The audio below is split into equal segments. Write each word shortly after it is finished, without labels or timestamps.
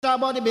Talk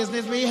about the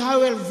business, we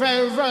are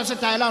very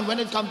versatile, and when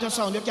it comes to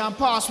sound, you can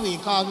pass we,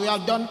 cause we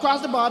have done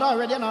cross the border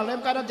already and all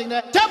them kind of thing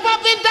there. Top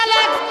up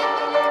intellect!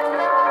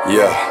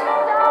 Yeah.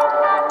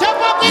 Top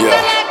up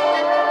intellect!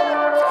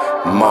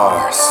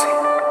 Mars.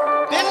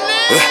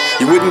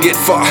 You wouldn't get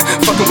far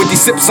fucking with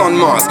these sips on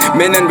Mars.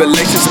 Men and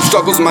relationship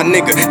struggles, my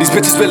nigga. These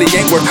bitches really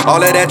ain't worth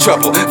all of that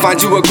trouble. Find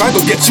you a grind,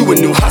 go get you a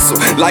new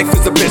hustle. Life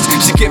is a bitch,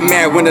 she get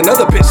mad when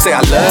another bitch say I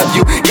love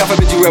you. God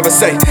forbid you ever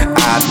say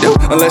I do,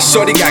 unless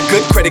shorty got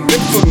good credit, good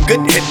food, and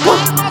good hit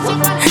work.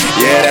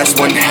 Yeah, that's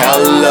one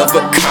hell of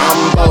a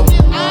combo.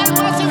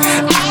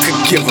 I could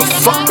give a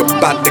fuck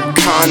about the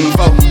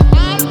convo,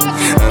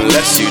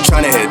 unless you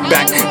tryna head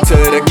back to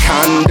the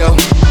condo.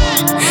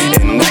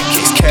 In that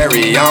case,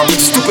 carry on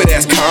with stupid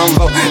ass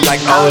convo.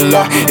 Like, oh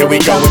Lord, here we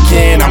go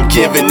again. I'm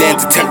giving in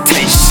to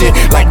temptation.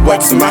 Like,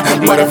 what's my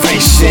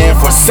motivation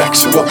for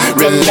sexual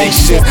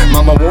relations?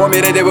 Mama warned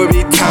me that there would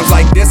be times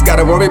like this.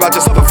 Gotta worry about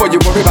yourself before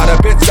you worry about a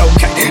bitch,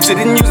 okay? She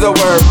didn't use the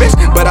word bitch,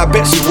 but I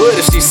bet she would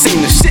if she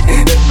seen the shit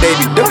that they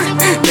be doing.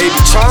 They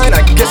be trying,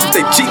 I guess if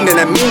they cheating,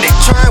 then that mean they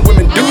trying.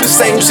 Women do the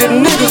same shit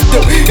niggas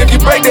do. If you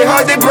break their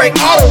heart, they break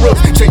all the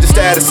rules. Change the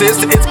status,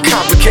 it's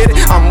complicated.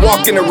 I'm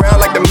walking around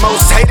like the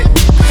most hated.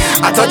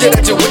 I told you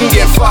that you wouldn't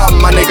get far,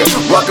 my nigga.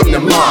 Welcome to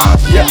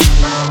Mars, yeah.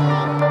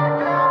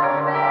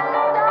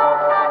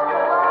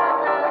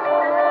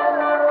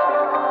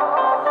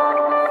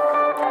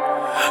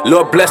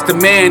 Lord bless the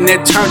man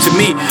that turned to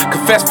me.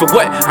 Confess for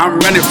what?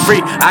 I'm running free.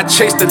 I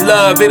chased the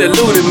love, it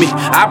eluded me.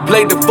 I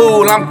played the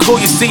fool, I'm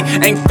cool, you see.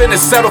 Ain't finna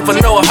settle for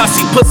no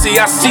hussy pussy.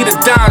 I see the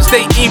dimes,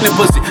 they evening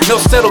pussy. No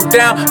settle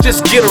down,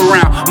 just get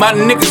around. My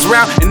niggas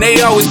round and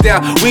they always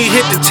down. We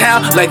hit the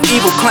town like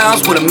evil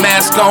clowns with a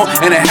mask on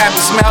and a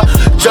happy smile.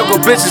 Juggle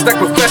bitches like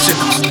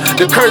professionals.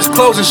 The curtain's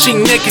closed and she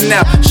naked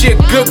now. She a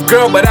good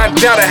girl, but I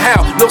doubt her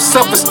how. No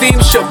self-esteem,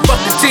 she'll fuck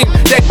the team.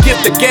 That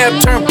gift, the gab,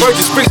 turn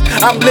virgins freaks.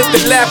 I'm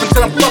lifting laughing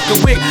till I'm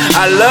fucking weak.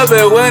 I love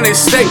it when they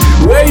say,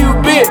 where you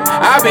been?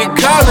 I been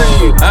calling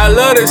you. I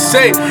love to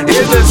say,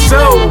 it's a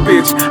soul,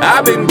 bitch.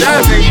 I been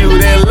dodging you.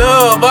 That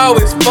love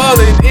always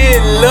falling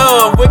in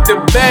love with the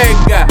bad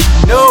guy.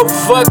 No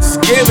fucks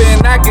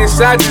given. I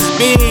guess I just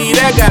be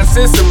that guy.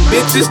 Send some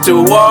bitches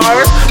to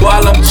wars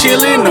while I'm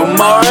chilling on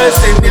Mars.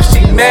 And if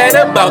she mad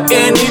about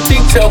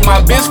anything, tell my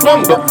bitch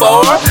from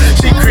before.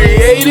 She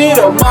created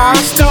a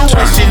monster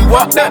when she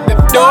walked out the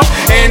door.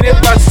 And if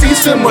I see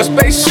some more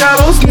space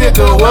shuttles,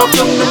 nigga,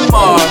 welcome to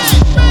Mars.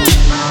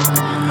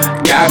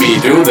 Got me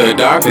through the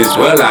darkness,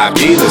 will I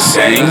be the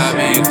same?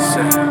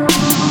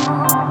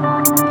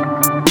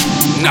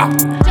 No.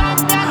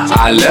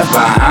 I left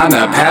behind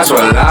the past, will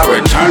I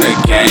return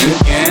again?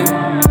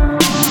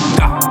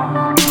 No.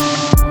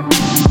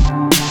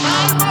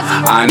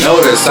 I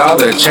notice all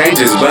the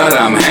changes, but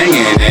I'm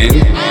hanging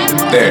in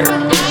there.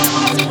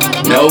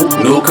 No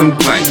new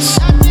complaints.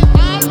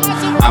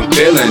 I'm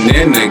filling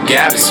in the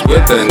gaps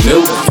with a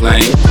new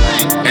flame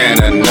and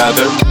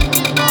another.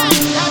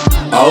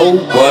 Oh,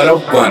 what a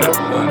wonder.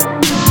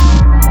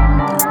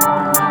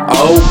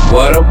 Oh,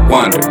 what a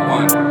wonder.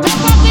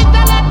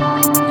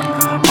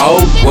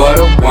 Oh, what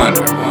a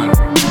wonder.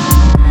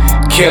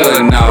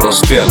 Killing all those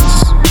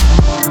feelings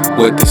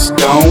with the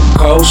stone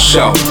cold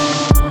show.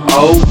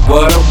 Oh,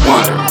 what a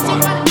wonder.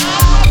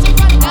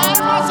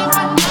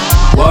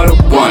 What a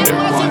wonder.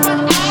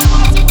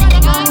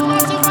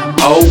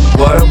 Oh,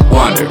 what a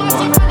wonder.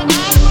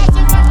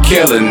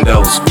 Killing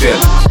those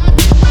feelings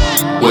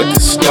with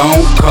the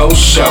stone cold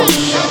show.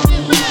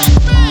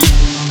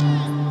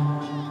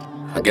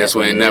 I guess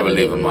we ain't never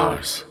leaving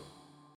Mars.